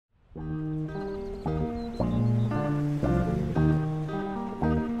It's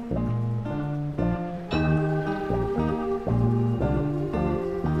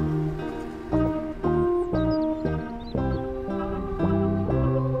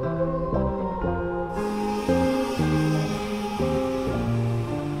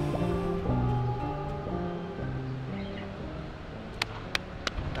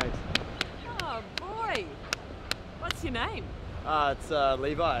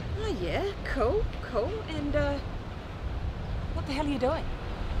Levi. Oh yeah, cool. And what the hell are you doing?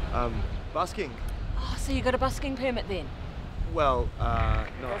 Busking. Oh, so you got a busking permit then? Well, no.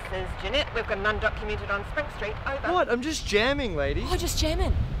 This is Janette. We've got an undocumented on Spring Street. Over. What? I'm just jamming, lady. Oh, just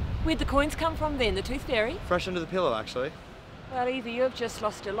jamming. Where'd the coins come from then? The tooth fairy? Fresh under the pillow, actually. Well, either you've just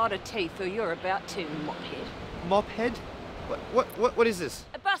lost a lot of teeth or you're about to, mophead. Mophead? What is this?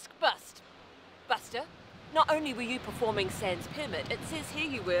 A bust. Buster. Not only were you performing sans permit, it says here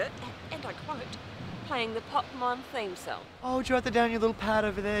you were, and I quote, playing the Pokemon theme song. Oh, did you write that down on your little pad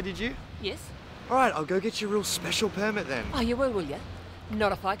over there, did you? Yes. All right, I'll go get your real special permit then. Oh, you will you?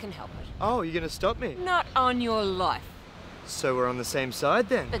 Not if I can help it. Oh, you're gonna stop me? Not on your life. So we're on the same side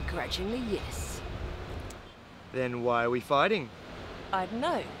then? Begrudgingly, yes. Then why are we fighting? I don't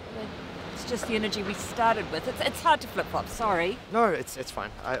know. It's just the energy we started with. It's hard to flip-flop, sorry. No, it's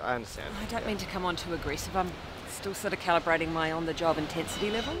fine. I understand. I don't mean to come on too aggressive. I'm still sort of calibrating my on-the-job intensity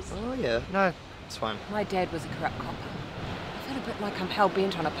levels. Oh, yeah. No, it's fine. My dad was a corrupt copper. I feel a bit like I'm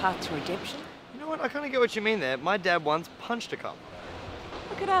hell-bent on a path to redemption. You know what? I kind of get what you mean there. My dad once punched a cop.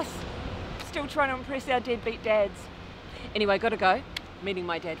 Look at us. Still trying to impress our deadbeat dads. Anyway, gotta go. Meeting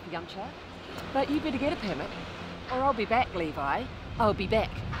my dad for Yumcha. But you better get a permit. Or I'll be back, Levi. I'll be back.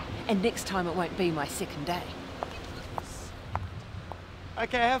 And next time it won't be my second day.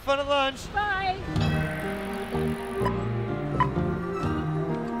 Okay, have fun at lunch. Bye.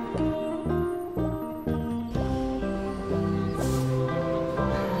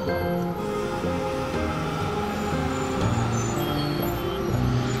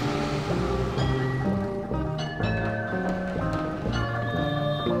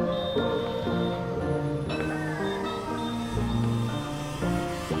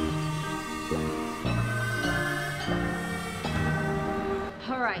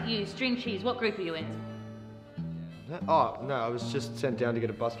 You, string cheese, what group are you in? Oh, no, I was just sent down to get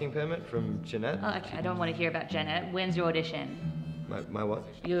a busking permit from Janette. Oh, okay, I don't want to hear about Janette. When's your audition? My what?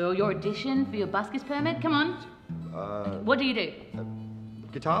 Your audition for your busker's permit? Come on. What do you do?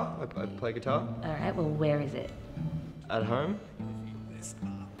 Guitar. I play guitar. All right, well, where is it? At home.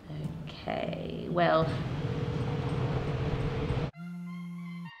 Okay, well...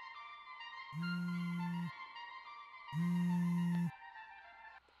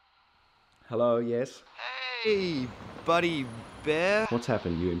 Hello, yes? Hey, buddy bear. What's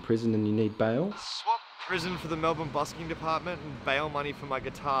happened? You in prison and you need bail? Swap prison for the Melbourne busking department and bail money for my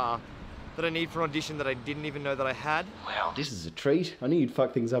guitar that I need for an audition that I didn't even know that I had. Wow, this is a treat. I knew you'd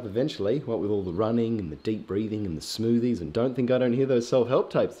fuck things up eventually, what with all the running and the deep breathing and the smoothies, and don't think I don't hear those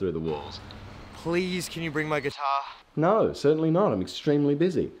self-help tapes through the walls. Please, can you bring my guitar? No, certainly not. I'm extremely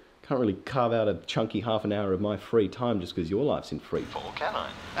busy. Can't really carve out a chunky half an hour of my free time just because your life's in free fall, can I?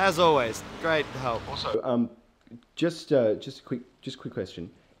 As always, great help. Also, just a quick question.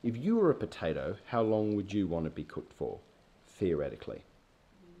 If you were a potato, how long would you want to be cooked for, theoretically?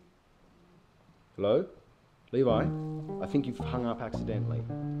 Hello? Levi? I think you've hung up accidentally.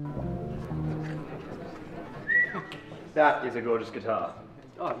 That is a gorgeous guitar.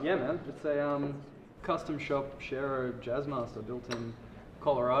 Oh yeah, man. It's a custom shop Shero Jazzmaster built in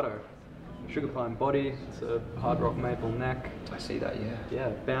Colorado. Sugar pine body, it's a hard rock maple neck. I see that, yeah. Yeah,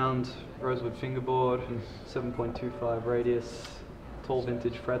 bound rosewood fingerboard, and 7.25 radius, tall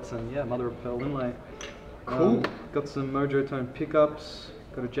vintage frets, and yeah, mother of pearl inlay. Cool. Got some Mojo tone pickups,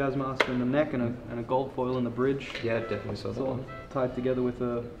 got a Jazzmaster in the neck and a gold foil in the bridge. Yeah, definitely saw It's that all one. tied together with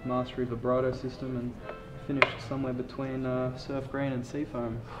a mastery vibrato system and finished somewhere between surf grain and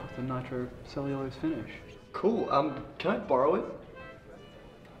seafoam with a nitro cellulose finish. Cool. Can I borrow it?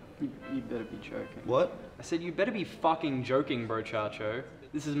 You better be joking. What? I said you better be fucking joking, bro Chacho.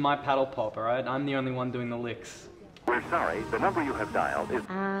 This is my paddle pop, alright? I'm the only one doing the licks. We're sorry, the number you have dialed is...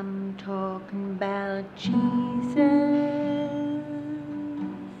 I'm talking about Jesus,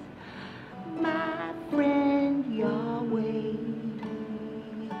 my friend Yahweh.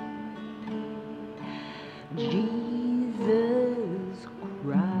 Jesus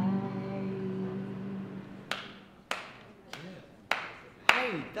Christ.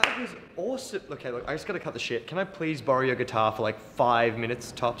 Hey, that was awesome. Okay, look, I just gotta cut the shit. Can I please borrow your guitar for like 5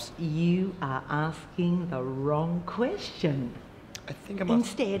 minutes tops? You are asking the wrong question. I think I must...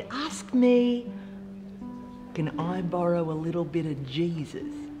 Instead, ask me, can I borrow a little bit of Jesus?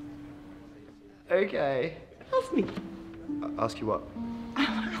 Okay. Ask me. Ask you what?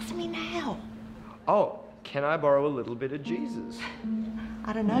 Ask me now. Oh, can I borrow a little bit of Jesus?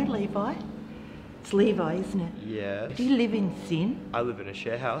 I don't know, Levi. It's Levi, isn't it? Yes. Do you live in sin? I live in a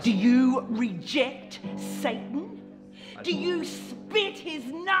share house. Do you reject Satan? Do you spit his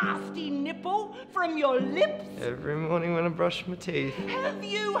nasty nipple from your lips? Every morning when I brush my teeth. Have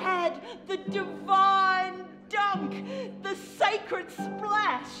you had the divine dunk, the sacred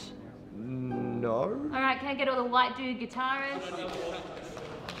splash? No. All right, can I get all the white dude guitarists?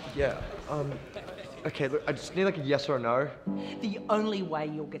 Yeah, okay, look, I just need like a yes or a no. The only way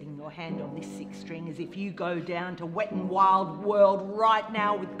you're getting your hand on this six string is if you go down to Wet and Wild World right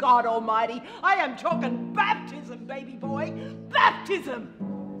now with God Almighty. I am talking baptism, baby boy. Baptism!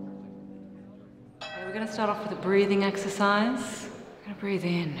 Okay, we're going to start off with a breathing exercise. We're going to breathe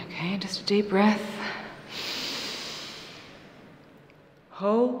in, okay? Just a deep breath.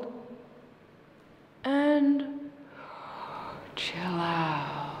 Hold. And chill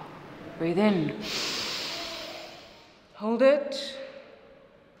out. Breathe in. Hold it.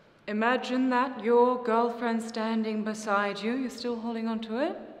 Imagine that your girlfriend's standing beside you. You're still holding on to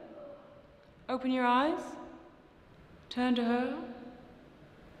it. Open your eyes. Turn to her.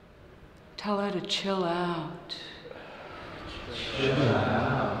 Tell her to chill out. Chill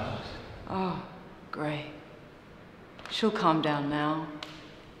out. Oh, great. She'll calm down now.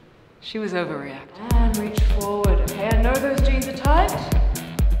 She was overreacting. And reach forward. Okay, I know those jeans are tight.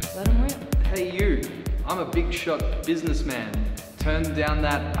 Let them rip. Hey you, I'm a big shot businessman. Turn down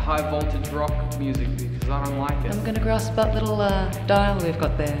that high voltage rock music because I don't like it. I'm gonna grasp that little dial we've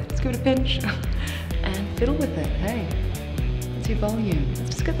got there. Let's give it a pinch. And fiddle with it, hey. What's your volume? Let's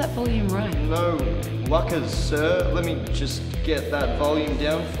just get that volume right. No luckers, sir. Let me just get that volume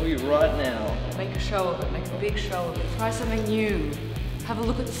down for you right now. Make a show of it, make a big show of it. Try something new. Have a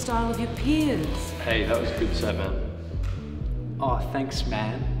look at the style of your peers. Hey, that was a good set, man. Oh, thanks,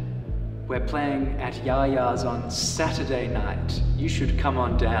 man. We're playing at Yaya's on Saturday night. You should come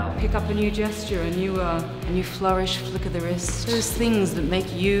on down. Pick up a new gesture, a new flourish, flick of the wrist. Those things that make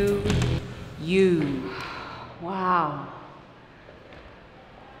you, you. Wow.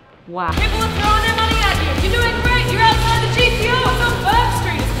 Wow. People are throwing their money at you. You're doing great. You're outside the GPO. It's on Burke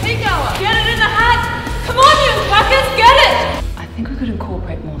Street. It's peak hour. Get it in the hat. Come on, you fuckers, get it! I think we could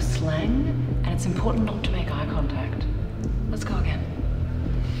incorporate more slang, and it's important not to make eye contact. Let's go again.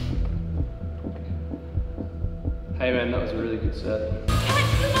 Hey man, that was a really good set.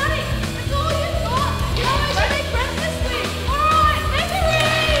 Catch the money! That's all you've got! You always should make friends this week! Alright, make it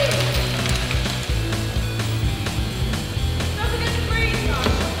rain! Don't forget to breathe,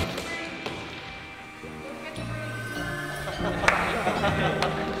 guys.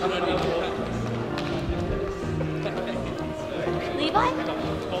 Levi?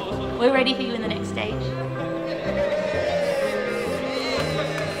 We're ready for you in the next stage.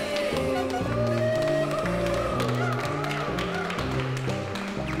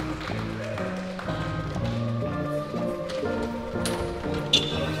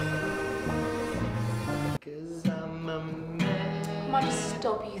 Might just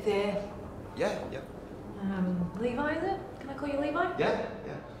stop you there. Yeah. Levi, is it? Can I call you Levi? Yeah.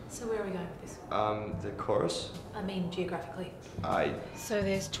 So where are we going with this? The chorus? I mean, geographically. So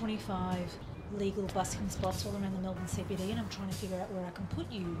there's 25 legal busking spots all around the Melbourne CBD, and I'm trying to figure out where I can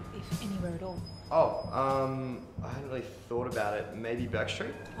put you, if anywhere at all. I hadn't really thought about it. Maybe Burke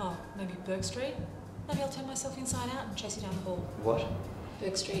Street? Oh, maybe Burke Street? Maybe I'll turn myself inside out and chase you down the hall. What?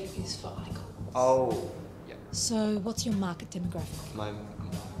 Burke Street is for icons. Oh, yeah. So what's your market demographic? My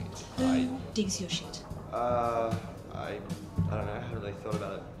market. Who digs your shit? I don't know. I haven't really thought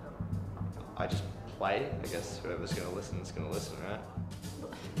about it. I just play. I guess whoever's going to listen is going to listen, right?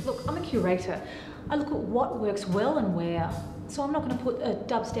 Look, I'm a curator. I look at what works well and where. So I'm not going to put a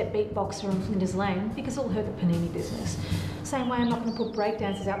dubstep beatboxer in Flinders Lane because it'll hurt the panini business. Same way I'm not going to put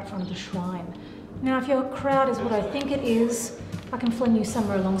breakdancers out the front of the shrine. Now, if your crowd is what I think it is, I can fling you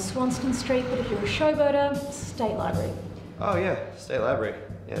somewhere along Swanston Street, but if you're a showboater, State Library. Oh yeah, State Library.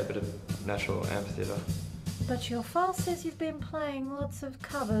 Yeah, a bit of natural amphitheatre. But your file says you've been playing lots of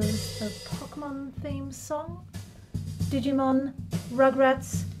covers of Pokemon-themed song? Digimon,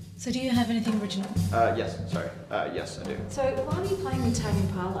 Rugrats. So do you have anything original? Yes, sorry. Yes, I do. So why were you playing Italian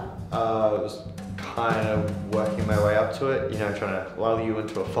Parlor? I was kind of working my way up to it, you know, trying to lull you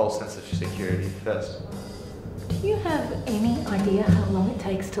into a false sense of security first. Do you have any idea how long it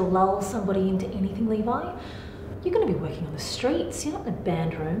takes to lull somebody into anything, Levi? You're going to be working on the streets, you're not in a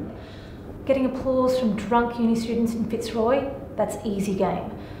band room. Getting applause from drunk uni students in Fitzroy, that's easy game.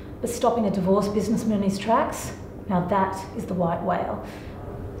 But stopping a divorced businessman in his tracks, now that is the white whale.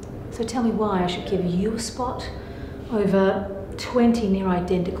 So tell me why I should give you a spot over 20 near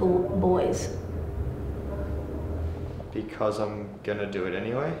identical boys. Because I'm gonna do it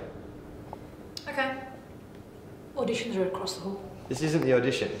anyway. Okay. Auditions are across the hall. This isn't the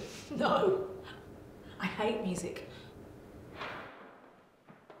audition. No. I hate music.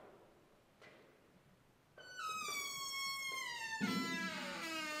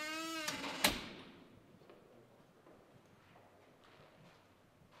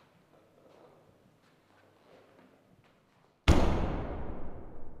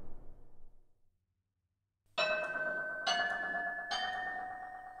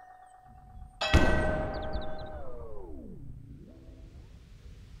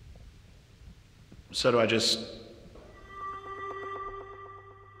 So do I just...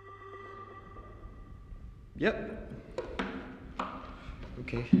 Yep.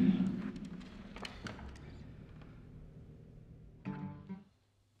 Okay.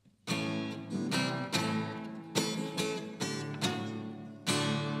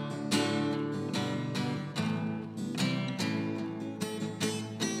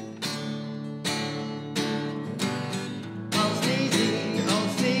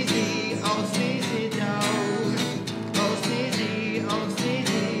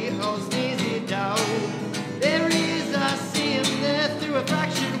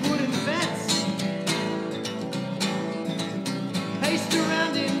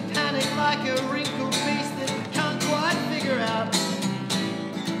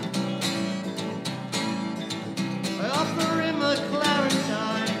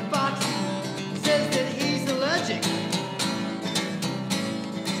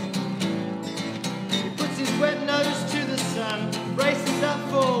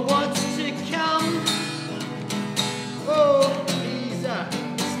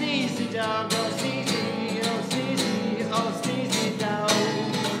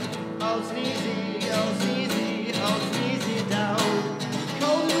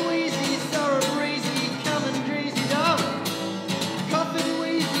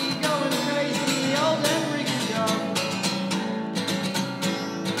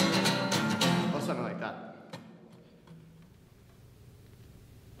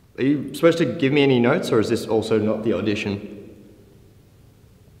 Are you supposed to give me any notes, or is this also not the audition?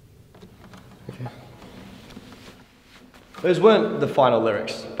 Okay. Those weren't the final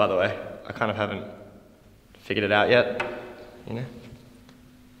lyrics, by the way. I kind of haven't figured it out yet, you know?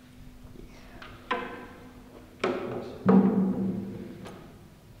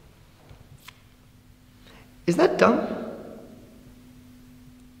 Is that dumb?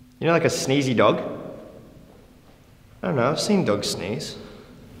 You know, like a sneezy dog? I don't know, I've seen dogs sneeze.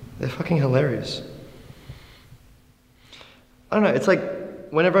 They're fucking hilarious. I don't know, it's like,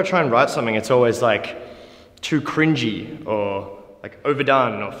 whenever I try and write something, it's always like too cringy or like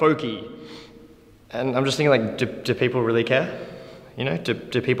overdone or folky. And I'm just thinking like, do people really care? You know, do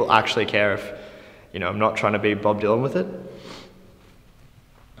people actually care if, you know, I'm not trying to be Bob Dylan with it?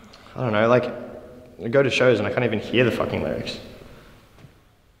 I don't know, like, I go to shows and I can't even hear the fucking lyrics.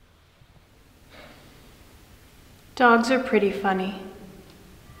 Dogs are pretty funny.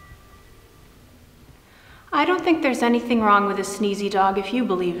 I don't think there's anything wrong with a sneezy dog if you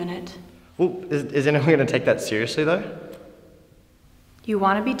believe in it. Well, is anyone going to take that seriously though? You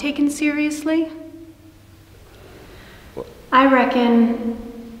want to be taken seriously? What? I reckon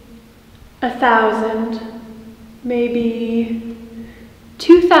 1,000, maybe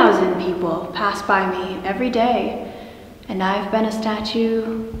 2,000 people pass by me every day, and I've been a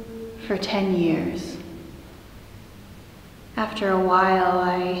statue for 10 years. After a while,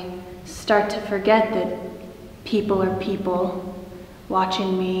 I start to forget that people are people,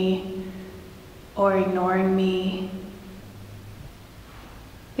 watching me or ignoring me.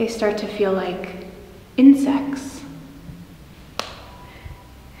 They start to feel like insects.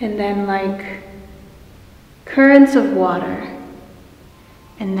 And then like currents of water.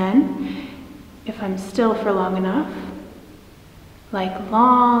 And then, if I'm still for long enough, like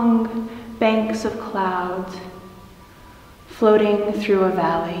long banks of clouds floating through a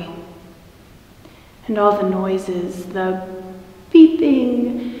valley. And all the noises, the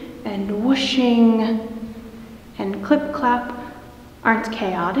beeping and whooshing and clip-clap aren't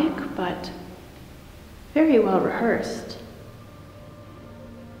chaotic, but very well rehearsed.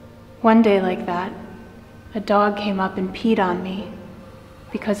 One day like that, a dog came up and peed on me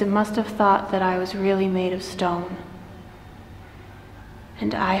because it must have thought that I was really made of stone.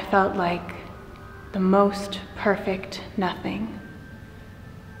 And I felt like the most perfect nothing.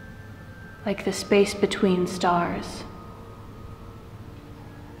 Like the space between stars.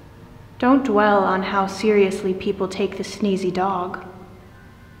 Don't dwell on how seriously people take the sneezy dog.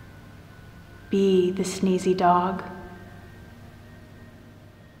 Be the sneezy dog.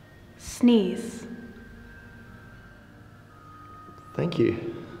 Sneeze. Thank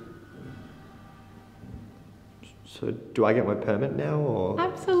you. So do I get my permit now, or?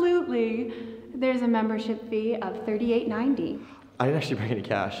 Absolutely. There's a membership fee of $38.90. I didn't actually bring any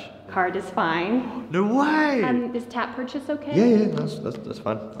cash. Card is fine. No way! Is tap purchase okay? Yeah, that's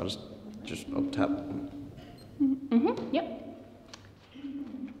fine. I'll tap. Mm-hmm, yep.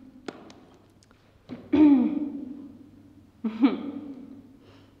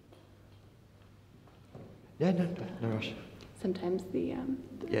 Yeah, no rush. Sometimes the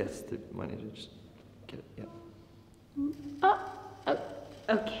Yeah, it's the money to just get it, yeah. Oh,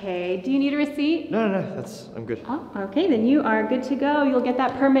 okay. Do you need a receipt? No, I'm good. Oh, okay, then you are good to go. You'll get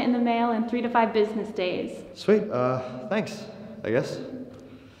that permit in the mail in 3 to 5 business days. Sweet, thanks, I guess.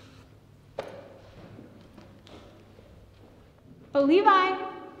 Oh, Levi!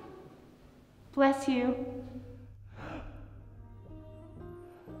 Bless you.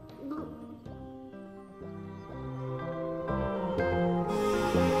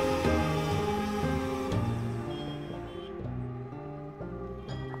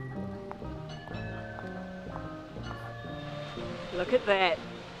 Look at that.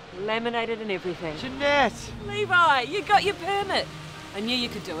 Laminated and everything. Janette! Levi, you got your permit. I knew you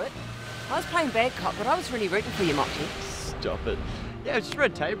could do it. I was playing bad cop, but I was really rooting for you, Moxie. Stop it. Yeah, it's just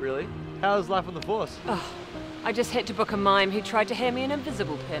red tape, really. How's life on the force? Oh, I just had to book a mime who tried to hand me an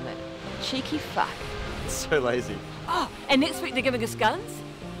invisible permit. Cheeky fuck. So lazy. Oh, and next week they're giving us guns.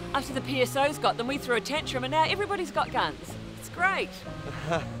 After the PSO's got them, we threw a tantrum and now everybody's got guns. It's great.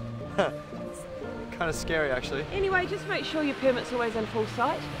 Kind of scary, actually. Anyway, just make sure your permit's always in full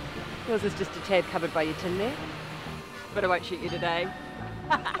sight. Yours is just a tad covered by your tin there. But I won't shoot you today.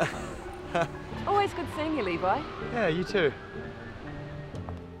 Always good seeing you, Levi. Yeah, you too.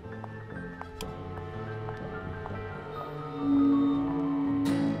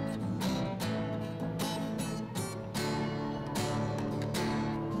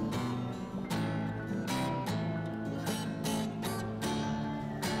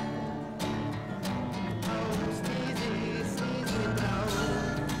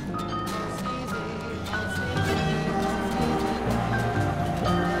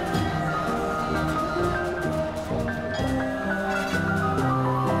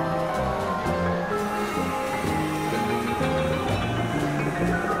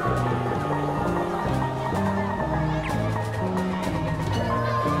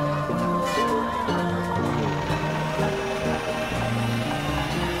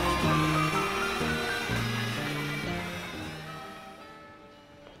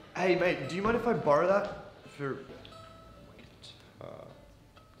 Hey mate, do you mind if I borrow that for...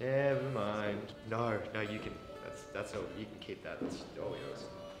 never mind. No, you can. That's all. You can keep that. That's all yours.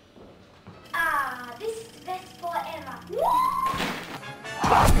 Ah, this is the best sport ever.